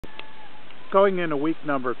Going into week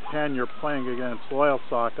number 10, you're playing against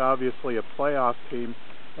Loyalsock, obviously a playoff team,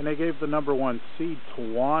 and they gave the number 1 seed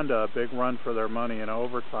Towanda a big run for their money in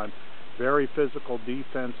overtime. Very physical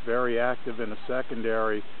defense, very active in the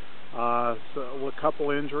secondary. So a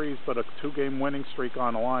couple injuries, but a 2-game winning streak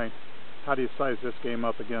on the line. How do you size this game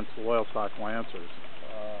up against the Loyalsock Lancers?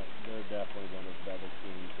 They're definitely one of the better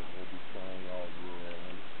teams that we'll be playing all year,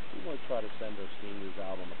 and we want to try to send our seniors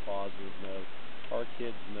out on a positive note. Our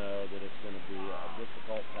kids know that it's going to be a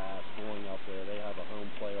difficult task going out there. They have a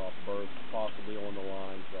home playoff berth possibly on the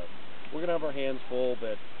line, so we're going to have our hands full,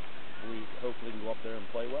 but we hopefully can go up there and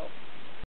play well.